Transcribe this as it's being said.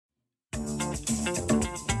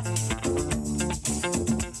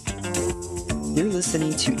You're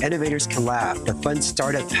listening to Innovators Can Laugh, the fun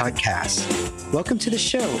startup podcast. Welcome to the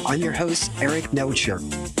show. I'm your host, Eric Melcher.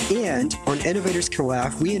 And on Innovators Can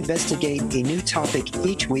Laugh, we investigate a new topic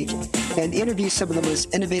each week and interview some of the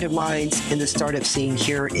most innovative minds in the startup scene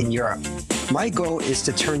here in Europe. My goal is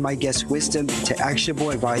to turn my guests' wisdom into actionable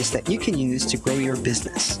advice that you can use to grow your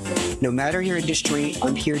business. No matter your industry,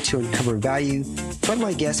 I'm here to uncover value from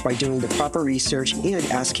my guests by doing the proper research and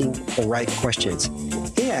asking the right questions.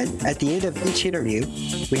 And at the end of each interview,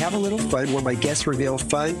 we have a little fun where my guests reveal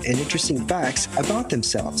fun and interesting facts about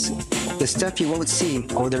themselves, the stuff you won't see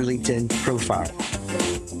on their LinkedIn profile.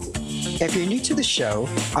 If you're new to the show,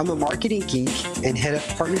 I'm a marketing geek and head of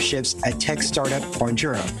partnerships at tech startup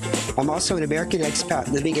Bonjoro. I'm also an American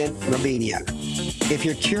expat living in Romania. If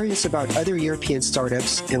you're curious about other European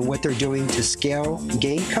startups and what they're doing to scale,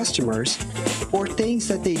 gain customers, or things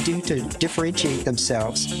that they do to differentiate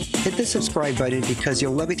themselves, hit the subscribe button because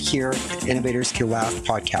you'll love it here at Innovators Can Laugh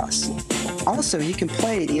podcast. Also, you can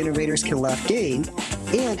play the Innovators Can Laugh game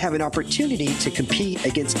and have an opportunity to compete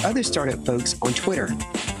against other startup folks on Twitter.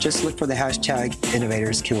 Just look for the hashtag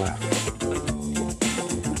Innovators Can Laugh.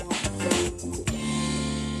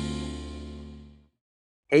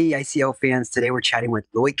 Hey, ICL fans. Today we're chatting with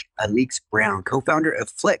Loic Alix-Brown, co-founder of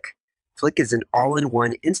Flick. Flick is an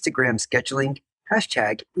all-in-one Instagram scheduling,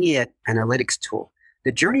 hashtag, and analytics tool.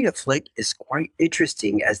 The journey of Flick is quite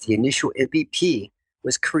interesting as the initial MVP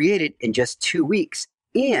was created in just 2 weeks.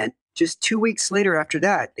 And just 2 weeks later after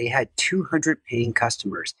that, they had 200 paying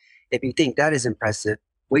customers. If you think that is impressive,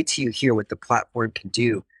 wait till you hear what the platform can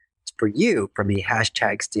do for you from a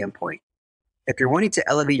hashtag standpoint. If you're wanting to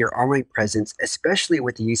elevate your online presence, especially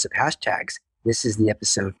with the use of hashtags, this is the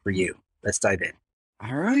episode for you. Let's dive in.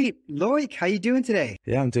 All right, Loic, how you doing today?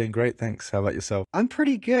 Yeah, I'm doing great. Thanks. How about yourself? I'm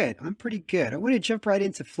pretty good. I want to jump right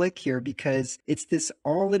into Flick here because it's this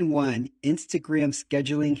all-in-one Instagram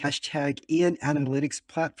scheduling, hashtag, and analytics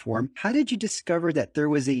platform. How did you discover that there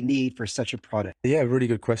was a need for such a product? Yeah, really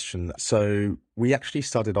good question. So we actually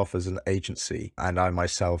started off as an agency, and I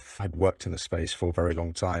myself had worked in the space for a very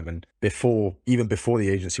long time. And even before the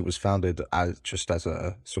agency was founded, as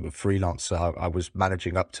a sort of freelancer, I was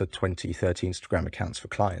managing up to 20, 30 Instagram accounts for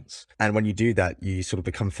clients. And when you do that, you sort of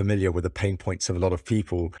become familiar with the pain points of a lot of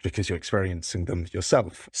people because you're experiencing them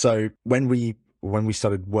yourself. So when we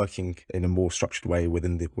started working in a more structured way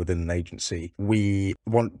within an agency,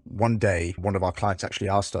 one day one of our clients actually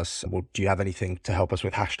asked us, well, do you have anything to help us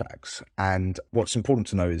with hashtags? And what's important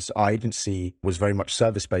to know is our agency was very much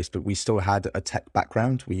service-based, but we still had a tech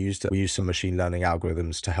background. We used some machine learning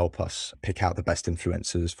algorithms to help us pick out the best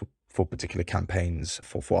influencers for particular campaigns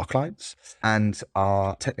for our clients. And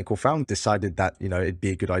our technical founder decided that, it'd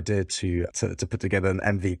be a good idea to put together an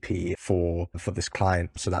MVP for this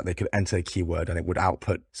client so that they could enter a keyword and it would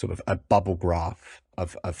output sort of a bubble graph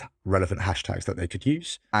of relevant hashtags that they could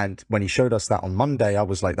use. And when he showed us that on Monday, I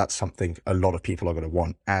was like, that's something a lot of people are going to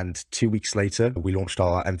want. And 2 weeks later, we launched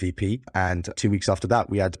our MVP. And 2 weeks after that,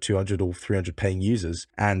 we had 200 or 300 paying users.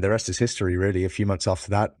 And the rest is history, really. A few months after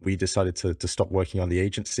that, we decided to stop working on the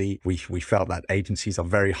agency. We felt that agencies are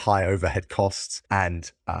very high overhead costs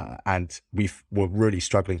and we were really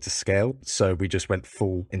struggling to scale. So we just went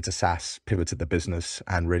full into SaaS, pivoted the business,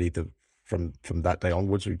 and really from that day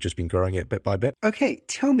onwards, we've just been growing it bit by bit. Okay,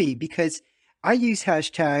 tell me, because I use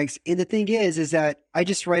hashtags, and the thing is that I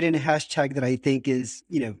just write in a hashtag that I think is,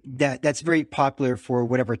 that's very popular for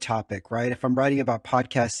whatever topic, right? If I'm writing about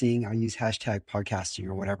podcasting, I use hashtag podcasting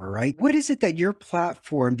or whatever, right? What is it that your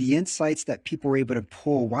platform, the insights that people were able to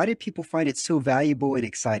pull, why did people find it so valuable and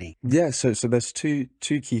exciting? Yeah, so there's two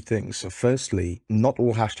key things. So firstly, not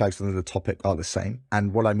all hashtags under the topic are the same.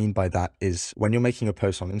 And what I mean by that is when you're making a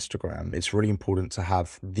post on Instagram, it's really important to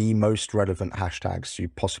have the most relevant hashtags you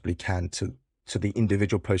possibly can to the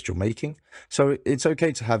individual post you're making. So it's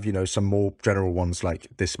okay to have, some more general ones, like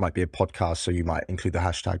this might be a podcast, so you might include the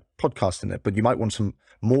hashtag podcast in it, but you might want some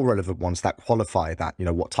more relevant ones that qualify that,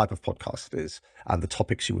 what type of podcast it is and the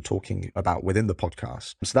topics you were talking about within the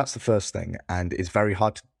podcast. So that's the first thing. And it's very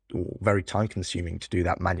hard or very time consuming to do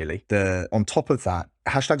that manually. On top of that,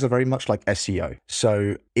 hashtags are very much like SEO.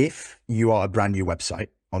 So if you are a brand new website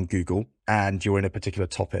on Google and you're in a particular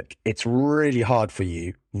topic, it's really hard for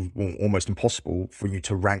you, almost impossible for you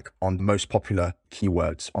to rank on the most popular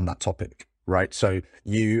keywords on that topic, right? So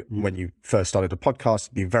when you first started a podcast,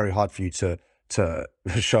 it'd be very hard for you to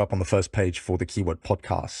show up on the first page for the keyword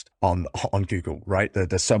podcast on Google, right?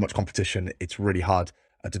 There's so much competition. It's really hard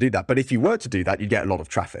to do that. But if you were to do that, you'd get a lot of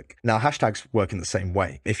traffic. Now, hashtags work in the same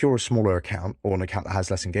way. If you're a smaller account or an account that has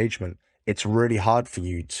less engagement, it's really hard for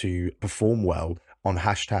you to perform well on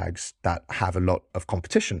hashtags that have a lot of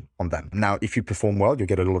competition on them. Now, if you perform well, you'll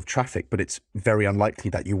get a lot of traffic, but it's very unlikely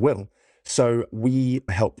that you will. So we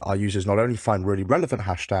help our users not only find really relevant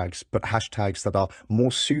hashtags, but hashtags that are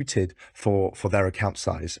more suited for their account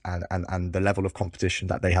size and the level of competition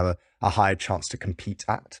that they have a higher chance to compete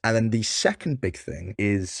at. And then the second big thing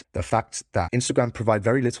is the fact that Instagram provide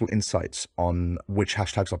very little insights on which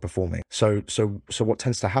hashtags are performing. So what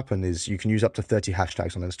tends to happen is you can use up to 30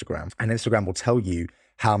 hashtags on Instagram, and Instagram will tell you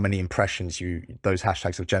how many impressions those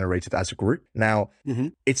hashtags have generated as a group. Now,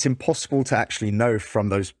 it's impossible to actually know from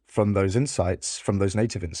those insights, from those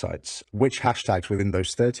native insights, which hashtags within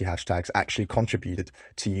those 30 hashtags actually contributed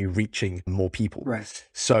to you reaching more people. Right.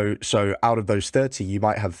 So out of those 30, you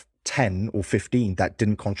might have 10 or 15 that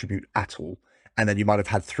didn't contribute at all. And then you might have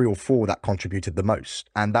had 3 or 4 that contributed the most.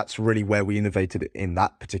 And that's really where we innovated in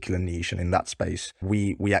that particular niche and in that space.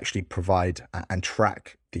 We actually provide and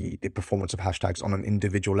track the performance of hashtags on an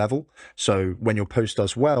individual level. So when your post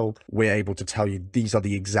does well, we're able to tell you these are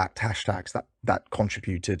the exact hashtags that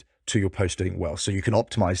contributed to your post doing well. So you can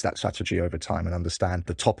optimize that strategy over time and understand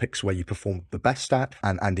the topics where you perform the best at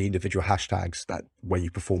and the individual hashtags where you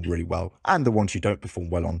perform really well and the ones you don't perform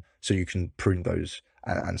well on. So you can prune those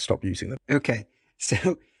and stop using them. Okay.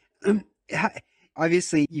 So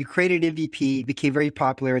obviously you created MVP, became very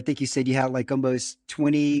popular. I think you said you had like almost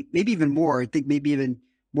 20, maybe even more. I think maybe even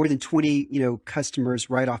more than 20, customers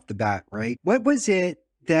right off the bat, right? What was it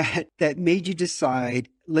that made you decide,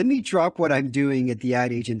 let me drop what I'm doing at the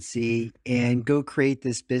ad agency and go create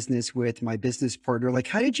this business with my business partner? Like,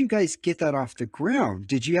 how did you guys get that off the ground?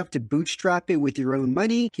 Did you have to bootstrap it with your own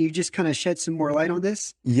money? Can you just kind of shed some more light on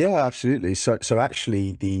this? Yeah, absolutely. So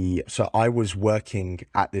actually I was working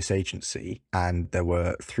at this agency and there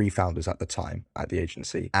were 3 founders at the time at the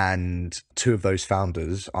agency, and 2 of those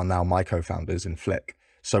founders are now my co-founders in Flick.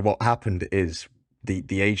 So what happened is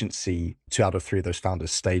the agency, 2 out of 3 of those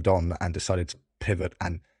founders stayed on and decided to pivot,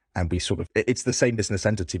 and we it's the same business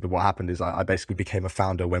entity, but what happened is I basically became a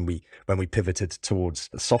founder when we pivoted towards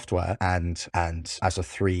the software, and as a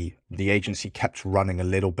 3, the agency kept running a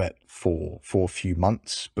little bit for a few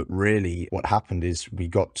months, but really what happened is we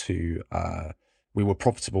were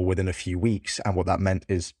profitable within a few weeks, and what that meant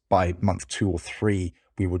is by month 2 or 3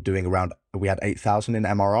 we had 8,000 in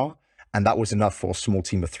MRR. And that was enough for a small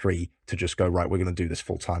team of 3 to just go, right, we're going to do this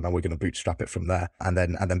full time and we're going to bootstrap it from there. And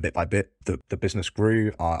then bit by bit, the business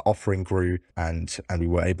grew, our offering grew, and we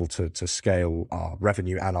were able to scale our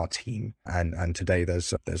revenue and our team. And today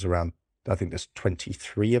there's around, I think there's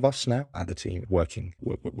 23 of us now at the team working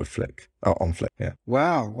with Flick, on Flick. Yeah.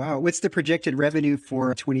 Wow. What's the projected revenue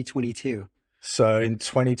for 2022? So in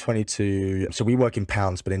 2022, so we work in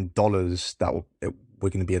pounds, but in dollars, we're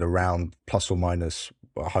going to be at around plus or minus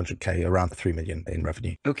 100K, around 3 million in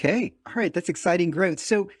revenue. Okay. All right. That's exciting growth.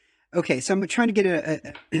 So I'm trying to get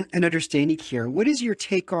an understanding here. What is your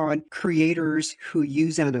take on creators who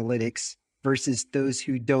use analytics versus those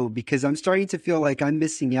who don't? Because I'm starting to feel like I'm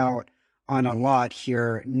missing out on a lot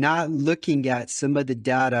here, not looking at some of the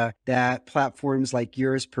data that platforms like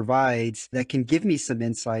yours provides that can give me some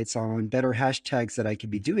insights on better hashtags that I could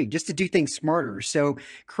be doing just to do things smarter. So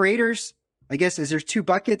creators, I guess, is there's 2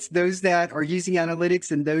 buckets, those that are using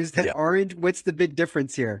analytics and those that aren't. What's the big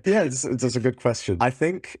difference here? Yeah, it's a good question. I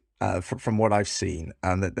think from what I've seen,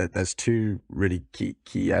 that there's 2 really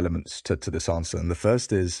key elements to this answer. And the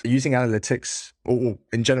first is using analytics, or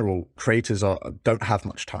in general, creators don't have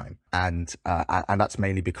much time. And that's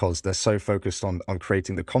mainly because they're so focused on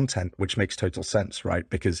creating the content, which makes total sense, right?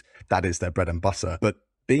 Because that is their bread and butter. But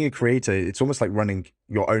being a creator, it's almost like running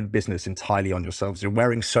your own business entirely on yourselves. You're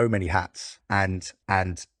wearing so many hats, and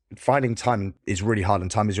finding time is really hard, and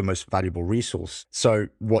time is your most valuable resource. So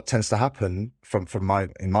what tends to happen in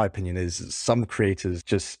my opinion, is some creators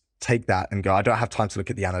just take that and go, I don't have time to look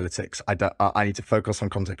at the analytics. I need to focus on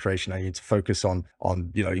content creation. I need to focus on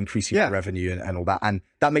increasing revenue and all that. And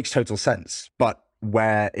that makes total sense. But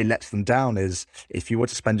where it lets them down is if you were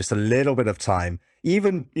to spend just a little bit of time,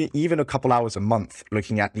 even a couple hours a month,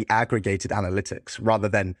 looking at the aggregated analytics rather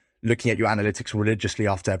than looking at your analytics religiously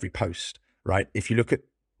after every post, right? If you look at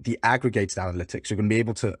the aggregated analytics, you're going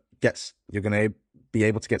to be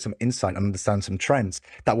able to get some insight and understand some trends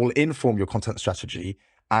that will inform your content strategy.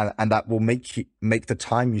 And that will make the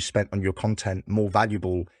time you spent on your content more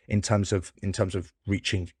valuable in terms of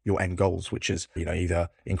reaching your end goals, which is either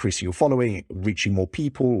increasing your following, reaching more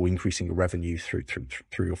people, or increasing your revenue through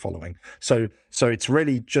your following. So it's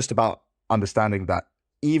really just about understanding that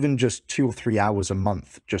even just 2 or 3 hours a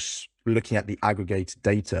month, just looking at the aggregated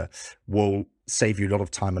data will save you a lot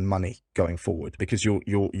of time and money going forward, because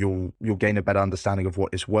you'll gain a better understanding of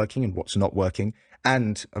what is working and what's not working.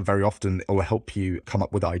 And very often it will help you come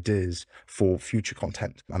up with ideas for future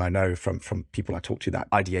content. And I know from people I talk to that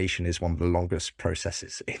ideation is one of the longest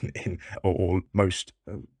processes or most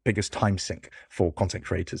biggest time sink for content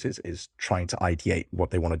creators is trying to ideate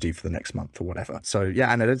what they want to do for the next month or whatever. So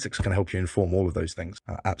yeah, analytics can help you inform all of those things.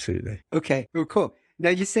 Absolutely. Okay, well, cool. Now,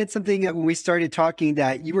 you said something when we started talking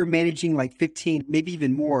that you were managing like 15, maybe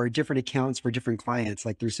even more different accounts for different clients,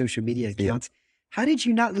 like their social media accounts. Yeah. How did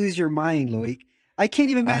you not lose your mind, Loic? I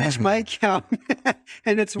can't even manage my account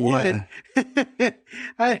and it's one.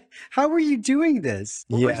 How were you doing this?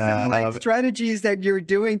 What were some strategies that you're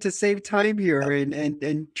doing to save time here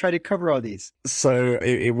and try to cover all these? So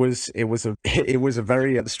it was a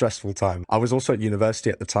very stressful time. I was also at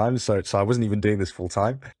university at the time, so I wasn't even doing this full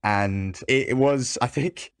time. And it was, I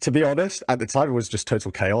think, to be honest, at the time it was just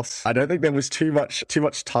total chaos. I don't think there was too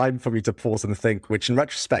much time for me to pause and think, which in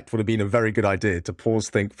retrospect would have been a very good idea, to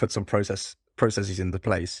pause, think, put some processes into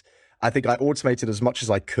place. I think I automated as much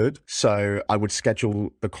as I could. So I would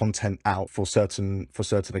schedule the content out for certain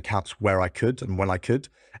accounts where I could and when I could.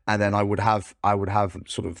 And then I would have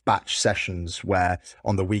sort of batch sessions where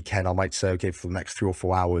on the weekend I might say, okay, for the next 3 or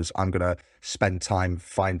 4 hours, I'm going to spend time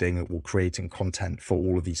finding or creating content for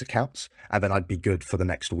all of these accounts. And then I'd be good for the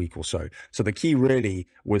next week or so. So the key really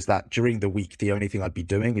was that during the week, the only thing I'd be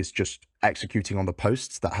doing is just executing on the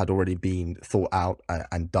posts that had already been thought out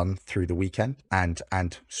and done through the weekend, and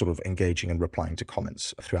sort of engaging and replying to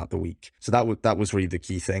comments throughout the week. So that was really the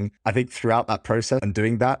key thing. I think throughout that process and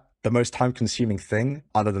doing that, the most time consuming thing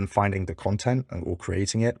other than finding the content or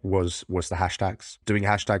creating it was the hashtags, doing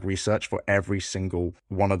hashtag research for every single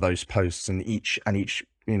one of those posts, and each,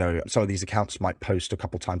 some of these accounts might post a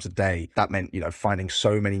couple times a day. That meant, finding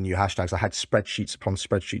so many new hashtags. I had spreadsheets upon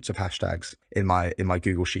spreadsheets of hashtags in my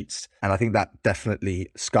Google Sheets. And I think that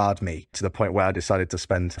definitely scarred me to the point where I decided to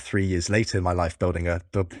spend 3 years later in my life building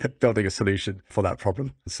a solution for that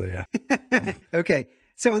problem. So yeah. Okay.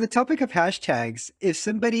 So on the topic of hashtags, if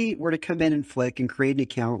somebody were to come in and Flick and create an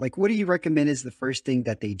account, like what do you recommend is the first thing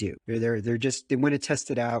that they do? They want to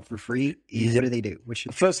test it out for free. Yep. What do they do?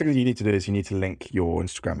 The first thing that you need to do is you need to link your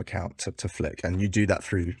Instagram account to Flick, and you do that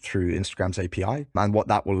through Instagram's API. And what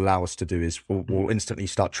that will allow us to do is we'll instantly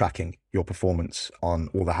start tracking your performance on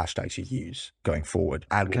all the hashtags you use going forward,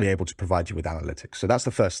 and we'll be able to provide you with analytics. So that's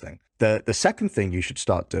the first thing. The second thing you should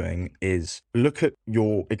start doing is look at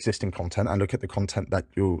your existing content and look at the content that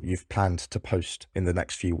you've planned to post in the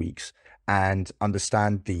next few weeks, and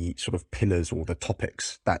understand the sort of pillars or the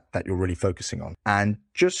topics that you're really focusing on, and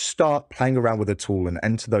just start playing around with the tool and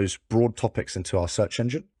enter those broad topics into our search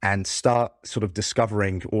engine and start sort of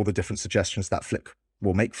discovering all the different suggestions that Flick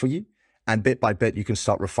will make for you. And bit by bit, you can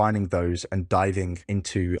start refining those and diving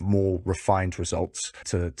into more refined results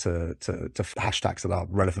to hashtags that are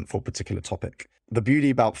relevant for a particular topic. The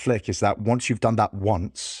beauty about Flick is that once you've done that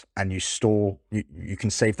once and you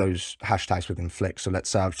can save those hashtags within Flick. So let's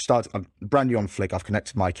say I'm brand new on Flick. I've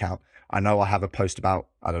connected my account. I know I have a post about,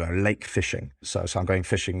 lake fishing. So I'm going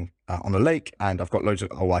fishing on a lake, and I've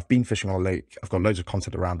been fishing on a lake. I've got loads of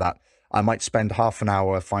content around that. I might spend half an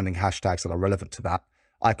hour finding hashtags that are relevant to that.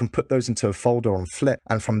 I can put those into a folder on Flick.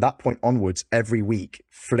 And from that point onwards, every week,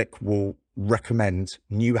 Flick will recommend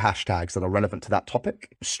new hashtags that are relevant to that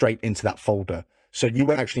topic straight into that folder. So you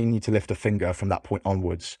won't actually need to lift a finger from that point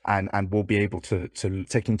onwards, and we'll be able to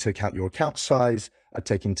take into account your account size,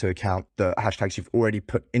 take into account the hashtags you've already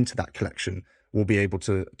put into that collection. We'll be able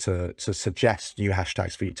to suggest new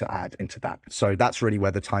hashtags for you to add into that. So that's really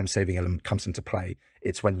where the time saving element comes into play.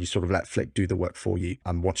 It's when you sort of let Flick do the work for you,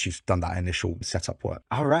 and once you've done that initial setup work.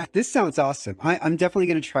 All right. This sounds awesome. I'm definitely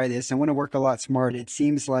going to try this. I want to work a lot smarter. It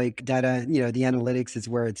seems like data, the analytics is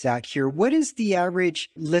where it's at here. What is the average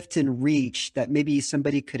lift and reach that maybe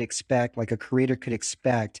somebody could expect, like a creator could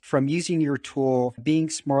expect from using your tool, being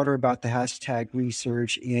smarter about the hashtag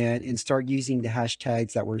research and start using the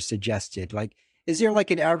hashtags that were suggested? Like, is there like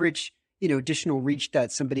an average additional reach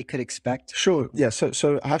that somebody could expect? Sure. Yeah. So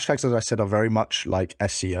hashtags, as I said, are very much like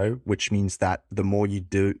SEO, which means that the more you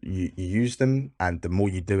use them, and the more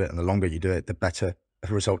you do it and the longer you do it, the better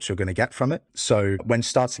results you're going to get from it. So when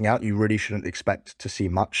starting out, you really shouldn't expect to see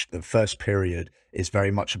much. The first period is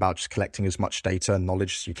very much about just collecting as much data and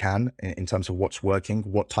knowledge as you can in terms of what's working,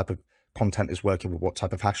 what type of content is working with what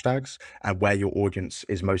type of hashtags, and where your audience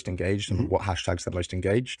is most engaged and what hashtags they're most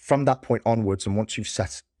engaged. From that point onwards, and once you've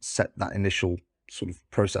set that initial sort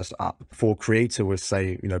of process up, for a creator with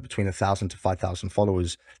say, between 1,000 to 5,000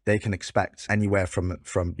 followers, they can expect anywhere from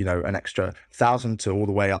an extra 1,000 to all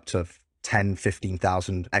the way up to 10,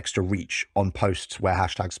 15,000 extra reach on posts where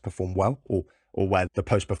hashtags perform well, or where the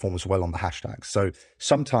post performs well on the hashtags. So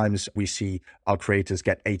sometimes we see our creators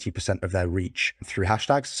get 80% of their reach through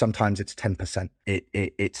hashtags. Sometimes it's 10%.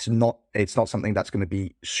 It's not something that's going to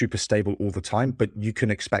be super stable all the time, but you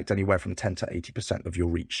can expect anywhere from 10 to 80% of your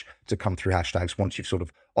reach to come through hashtags once you've sort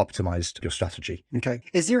of optimized your strategy. Okay.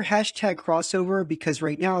 Is there hashtag crossover? Because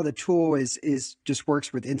right now the tool is just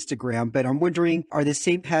works with Instagram, but I'm wondering, are the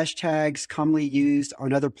same hashtags commonly used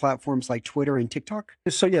on other platforms like Twitter and TikTok?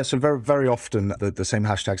 So yeah, so very, very often the same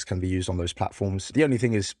hashtags can be used on those platforms. The only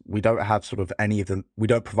thing is we don't have sort of we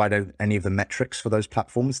don't provide any of the metrics for those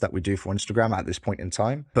platforms that we do for Instagram at this point in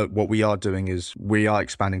time. But what we are doing is we are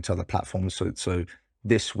expanding to other platforms. So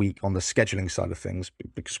this week on the scheduling side of things,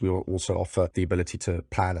 because we will also offer the ability to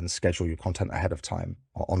plan and schedule your content ahead of time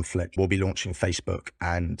on Flick. We'll be launching Facebook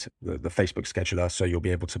and the Facebook scheduler. So you'll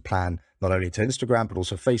be able to plan not only to Instagram, but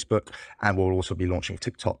also Facebook. And we'll also be launching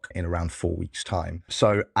TikTok in around 4 weeks' time.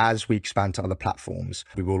 So as we expand to other platforms,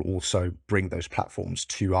 we will also bring those platforms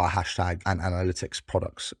to our hashtag and analytics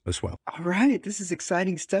products as well. All right. This is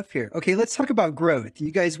exciting stuff here. Okay. Let's talk about growth.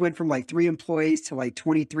 You guys went from like 3 employees to like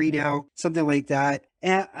 23 now, something like that.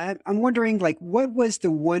 And I'm wondering, like, what was the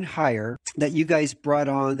one hire that you guys brought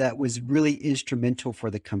on that was really instrumental for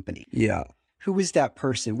the company? Yeah. Who was that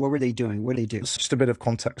person? What were they doing? What did they do? Just a bit of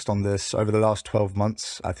context on this. Over the last 12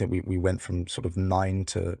 months, I think we went from sort of 9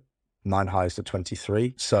 hires to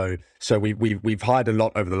 23. So we've hired a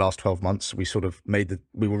lot over the last 12 months. We sort of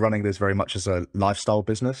we were running this very much as a lifestyle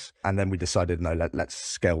business. And then we decided, no, let's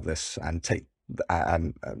scale this and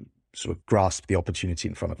sort of grasp the opportunity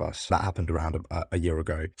in front of us. That happened around a year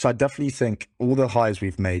ago. So I definitely think all the hires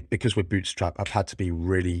we've made, because we're bootstrapped, have had to be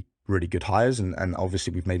really, really good hires. And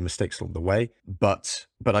obviously we've made mistakes along the way. But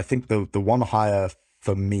I think the one hire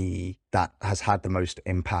for me that has had the most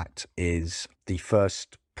impact is the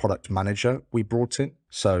first product manager we brought in.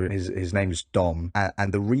 So his name is Dom.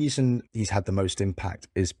 And the reason he's had the most impact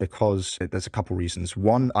is because there's a couple reasons.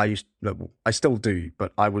 One, I still do,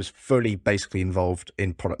 but I was fully basically involved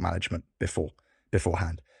in product management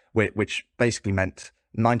beforehand, which basically meant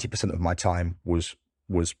 90% of my time was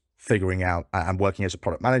figuring out and working as a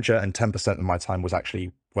product manager, and 10% of my time was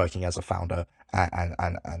actually working as a founder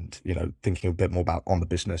and thinking a bit more about on the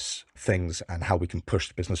business things and how we can push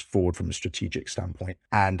the business forward from a strategic standpoint.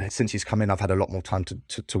 And since he's come in, I've had a lot more time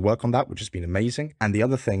to work on that, which has been amazing. And the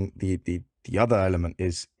other thing, the other element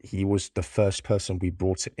is he was the first person we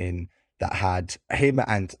brought in that had him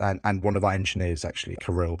and one of our engineers, actually,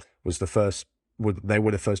 Kirill, they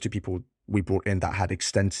were the first 2 people we brought in that had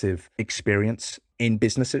extensive experience in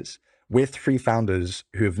businesses. We're 3 founders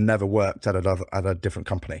who have never worked at a different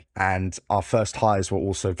company. And our first hires were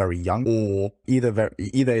also very young, or either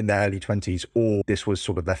in their early 20s, or this was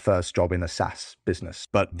sort of their first job in a SaaS business.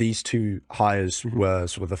 But these 2 hires were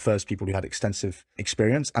sort of the first people who had extensive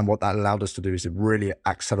experience. And what that allowed us to do is to really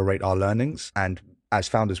accelerate our learnings. And as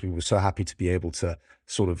founders, we were so happy to be able to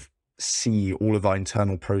sort of see all of our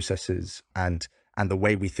internal processes and the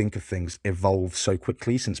way we think of things evolve so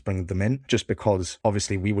quickly since bringing them in, just because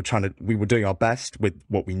obviously we were doing our best with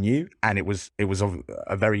what we knew, and it was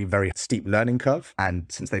a very, very steep learning curve. And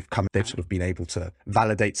since they've sort of been able to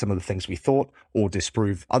validate some of the things we thought or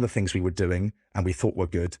disprove other things we were doing and we thought were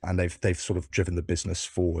good, and they've sort of driven the business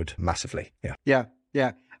forward massively.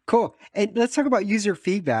 Yeah. Cool. And let's talk about user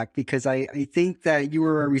feedback, because I think that you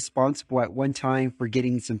were responsible at one time for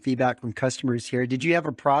getting some feedback from customers here. Did you have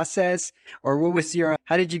a process, or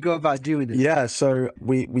how did you go about doing this? Yeah. So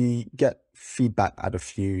we get feedback at a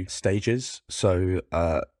few stages. So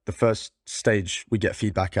the first stage we get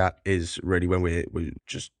feedback at is really when we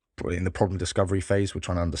just in the problem discovery phase. We're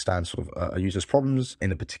trying to understand sort of a user's problems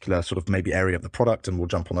in a particular sort of maybe area of the product, and we'll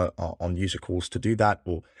jump on user calls to do that,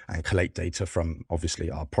 and collate data from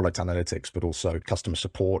obviously our product analytics, but also customer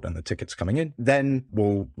support and the tickets coming in. Then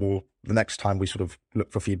the next time we sort of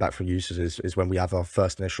look for feedback from users is when we have our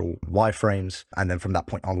first initial wireframes, and then from that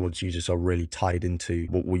point onwards, users are really tied into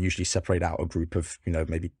what we'll usually separate out a group of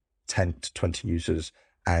maybe 10 to 20 users,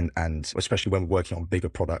 and especially when we're working on bigger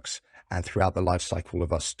products. And throughout the life cycle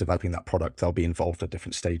of us developing that product, they'll be involved at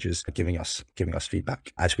different stages, giving us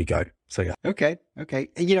feedback as we go. So yeah. Okay.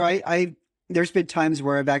 And there's been times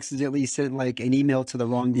where I've accidentally sent like an email to the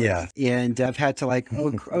wrong list, and I've had to like,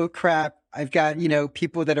 oh crap, I've got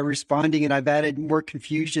people that are responding, and I've added more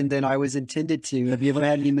confusion than I was intended to. Have you ever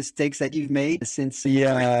had any mistakes that you've made since?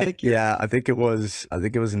 Yeah. I think it was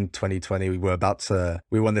in 2020. We were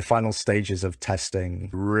in the final stages of testing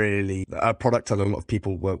really a product that a lot of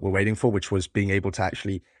people were waiting for, which was being able to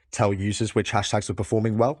actually tell users which hashtags were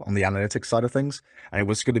performing well on the analytics side of things. And it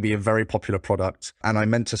was going to be a very popular product. And I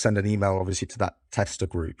meant to send an email, obviously, to that tester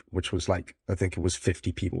group, which was like, I think it was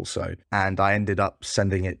 50 people. So, and I ended up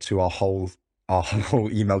sending it to our whole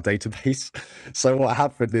email database. So what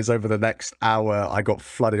happened is over the next hour, I got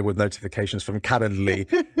flooded with notifications from Calendly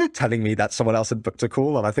telling me that someone else had booked a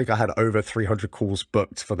call. And I think I had over 300 calls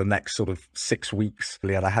booked for the next sort of 6 weeks.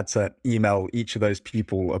 And I had to email each of those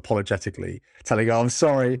people apologetically, telling them, I'm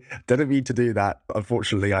sorry, didn't mean to do that.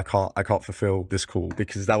 Unfortunately, I can't fulfill this call,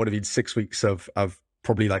 because that would have been 6 weeks of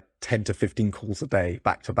probably like 10 to 15 calls a day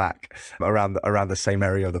back to back around the same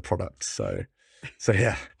area of the product. So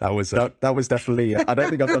yeah, that was definitely, I don't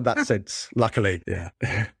think I've done that since, luckily. Yeah.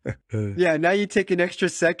 Yeah. Now you take an extra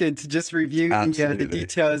second to just review the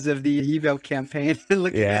details of the email campaign.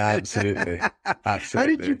 Absolutely. How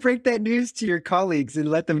did you break that news to your colleagues and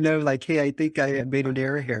let them know, like, hey, I think I made an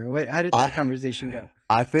error here? How did that conversation go?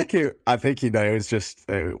 I think it was just,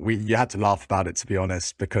 you had to laugh about it, to be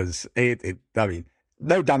honest, because I mean,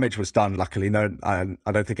 no damage was done, luckily. No, I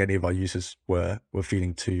don't think any of our users were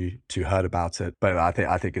feeling too hurt about it. But I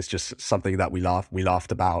think it's just something that we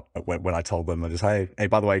laughed about when I told them. I just, hey,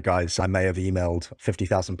 by the way, guys, I may have emailed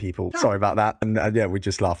 50,000 people. Sorry about that. And yeah, we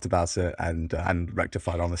just laughed about it and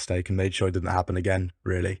rectified our mistake and made sure it didn't happen again,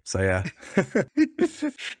 really. So yeah.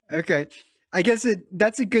 Okay. I guess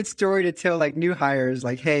that's a good story to tell, like, new hires,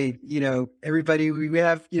 like, hey, everybody, we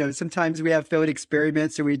have, sometimes we have failed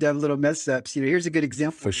experiments or we have little mess ups. Here's a good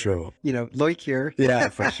example. For sure. Loic here. Yeah,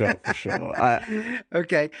 for sure.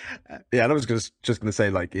 Okay. Yeah, and I was just going to say,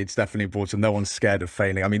 like, it's definitely important. No one's scared of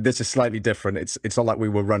failing. I mean, this is slightly different. It's not like we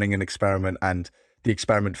were running an experiment and the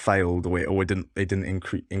experiment failed or it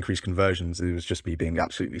didn't increase conversions. It was just me being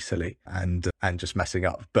absolutely silly and just messing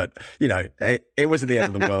up. But it wasn't the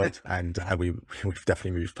end of the world, and we've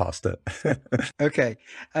definitely moved past it.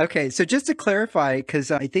 Okay. So just to clarify,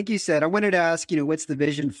 because I think you said, I wanted to ask, what's the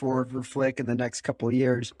vision for Flick in the next couple of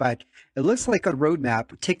years? But it looks like a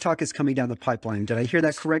roadmap. TikTok is coming down the pipeline. Did I hear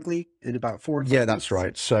that correctly? In about 4 Yeah, that's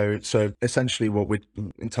right. So essentially,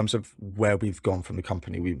 in terms of where we've gone from the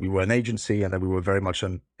company, we were an agency, and then we were very much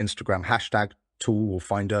an Instagram hashtag tool or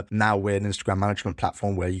finder. Now we're an Instagram management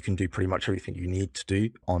platform where you can do pretty much everything you need to do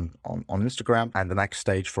on Instagram. And the next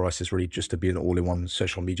stage for us is really just to be an all-in-one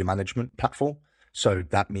social media management platform. So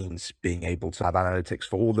that means being able to have analytics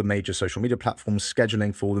for all the major social media platforms,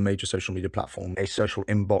 scheduling for all the major social media platforms, a social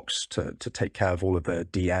inbox to take care of all of the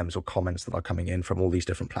DMs or comments that are coming in from all these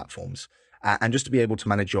different platforms. And just to be able to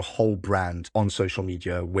manage your whole brand on social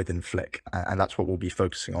media within Flick. And that's what we'll be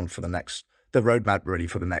focusing on for the roadmap really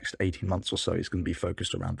for the next 18 months or so is going to be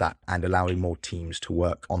focused around that and allowing more teams to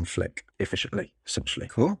work on Flick efficiently, essentially.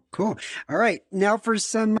 Cool. All right. Now for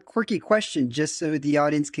some quirky questions, just so the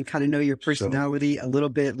audience can kind of know your personality a little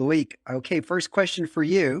bit, Loic. Okay. First question for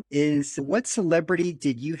you is, what celebrity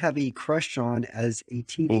did you have a crush on as a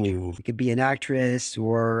teenager? Ooh. It could be an actress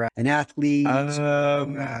or an athlete.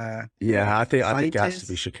 Yeah, I think it has to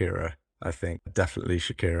be Shakira. I think definitely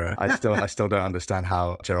Shakira. I still don't understand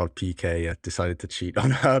how Gerard Piqué decided to cheat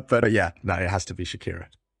on her, but yeah, no, it has to be Shakira.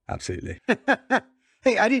 Absolutely.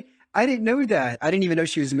 Hey, I didn't know that. I didn't even know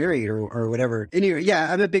she was married or whatever. Anyway,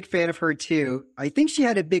 yeah, I'm a big fan of her too. I think she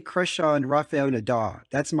had a big crush on Rafael Nadal.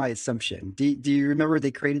 That's my assumption. Do you remember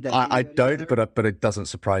they created that? I don't, but it doesn't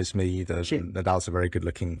surprise me either. Nadal's a very good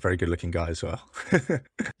looking guy as well.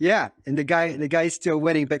 Yeah, and the guy's still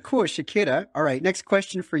winning. But cool, Shakira. All right, next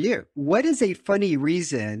question for you. What is a funny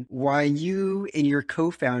reason why you and your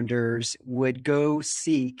co-founders would go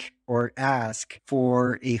seek or ask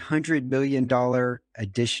for $100 million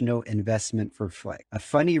additional investment for Flick? A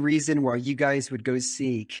funny reason why you guys would go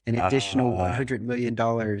seek an additional $100 million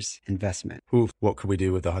investment. What could we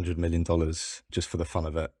do with $100 million just for the fun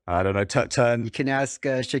of it? I don't know. Turn. You can ask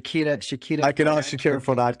Shakira. I can ask Shakira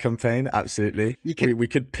for that campaign. Absolutely. We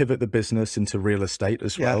could pivot the business into real estate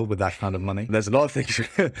as well with that kind of money. There's a lot of things.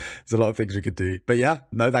 We could do. But yeah,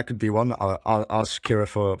 no, that could be one. I'll ask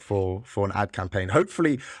Shakira for an ad campaign.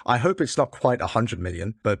 Hopefully, I hope it's not quite 100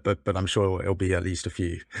 million, but I'm sure it'll be at least a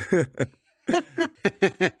few.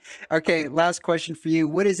 Okay, last question for you.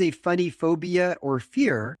 What is a funny phobia or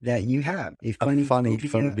fear that you have? A funny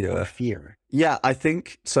phobia or fear? Yeah, I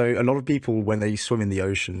think so. A lot of people, when they swim in the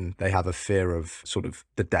ocean, they have a fear of sort of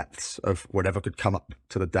the depths of whatever could come up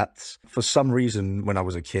to the depths. For some reason, when I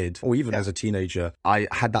was a kid or even as a teenager, I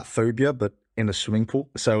had that phobia, but in a swimming pool.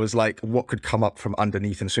 So it was like, what could come up from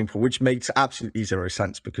underneath in a swimming pool, which makes absolutely zero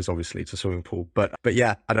sense because obviously it's a swimming pool. But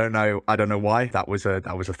yeah, I don't know why that was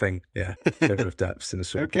a thing. Yeah, of depths in a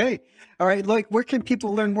swimming pool. Okay. All right, Loic, where can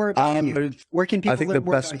people learn more about you? Where can people I think learn the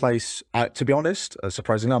more best about place, to be honest,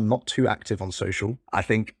 surprisingly, I'm not too active on social. I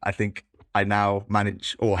think I now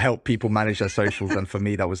manage or help people manage their socials. And for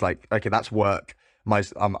me, that was like, okay, that's work. My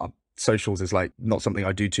socials is like not something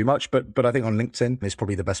I do too much, but I think on LinkedIn is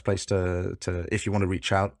probably the best place to if you want to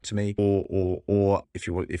reach out to me, or if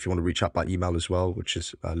you want to reach out by email as well, which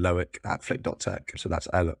is loic@flick.tech. So that's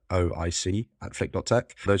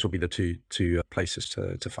LOIC@flick.tech. Those will be the two places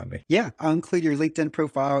to find me. Yeah, I'll include your LinkedIn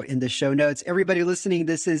profile in the show notes. Everybody listening,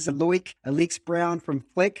 this is Loic Eliks-Brown from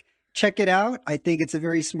Flick. Check it out. I think it's a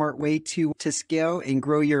very smart way to scale and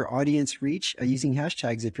grow your audience reach using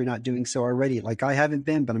hashtags if you're not doing so already. Like I haven't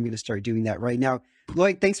been, but I'm going to start doing that right now.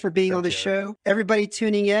 Loic, thanks for being on the show. Everybody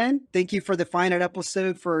tuning in, thank you for the final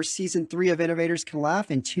episode for season 3 of Innovators Can Laugh,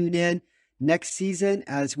 and tune in next season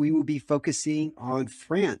as we will be focusing on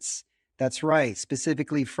France. That's right,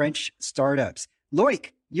 specifically French startups.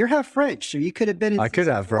 Loic, you're half French, so you could have been in. I could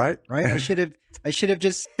have, right? Right? I should have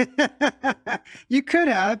just, you could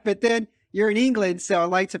have, but then you're in England. So I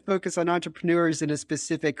like to focus on entrepreneurs in a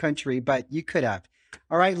specific country, but you could have.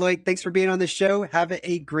 All right, Loic, thanks for being on the show. Have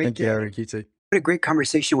a great day. Thank you, Eric. You too. What a great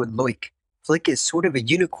conversation with Loic. Flick is sort of a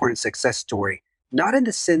unicorn success story, not in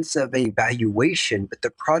the sense of a valuation, but the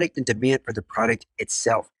product and demand for the product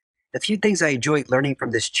itself. The few things I enjoyed learning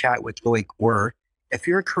from this chat with Loic were, if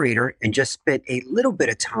you're a creator and just spent a little bit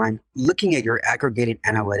of time looking at your aggregated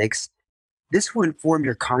analytics, this will inform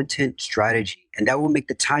your content strategy, and that will make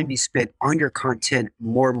the time you spend on your content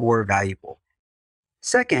more and more valuable.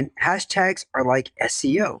 Second, hashtags are like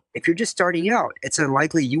SEO. If you're just starting out, it's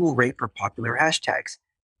unlikely you will rank for popular hashtags,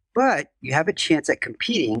 but you have a chance at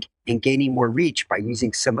competing and gaining more reach by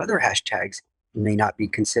using some other hashtags you may not be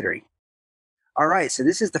considering. All right, so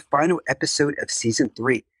this is the final episode of season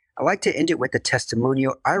 3. I like to end it with a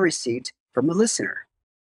testimonial I received from a listener.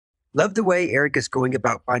 Love the way Eric is going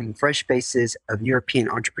about finding fresh faces of European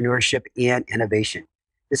entrepreneurship and innovation.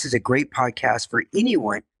 This is a great podcast for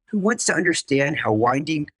anyone who wants to understand how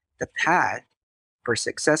winding the path for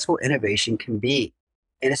successful innovation can be,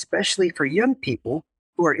 and especially for young people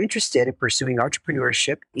who are interested in pursuing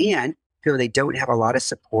entrepreneurship and feel they don't have a lot of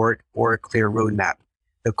support or a clear roadmap.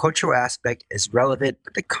 The cultural aspect is relevant,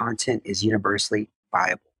 but the content is universally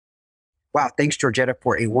viable. Wow, thanks, Georgetta,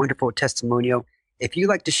 for a wonderful testimonial. If you'd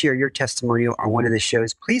like to share your testimonial on one of the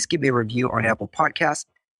shows, please give me a review on Apple Podcasts.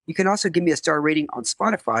 You can also give me a star rating on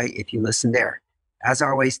Spotify if you listen there. As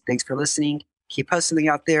always, thanks for listening. Keep hustling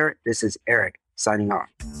out there. This is Eric signing off.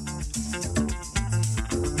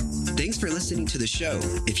 Thanks for listening to the show.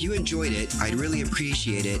 If you enjoyed it, I'd really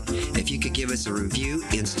appreciate it if you could give us a review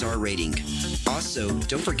and star rating. Also,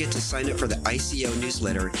 don't forget to sign up for the ICO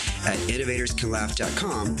newsletter at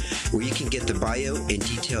innovatorscanlaugh.com, where you can get the bio and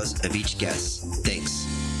details of each guest. Thanks.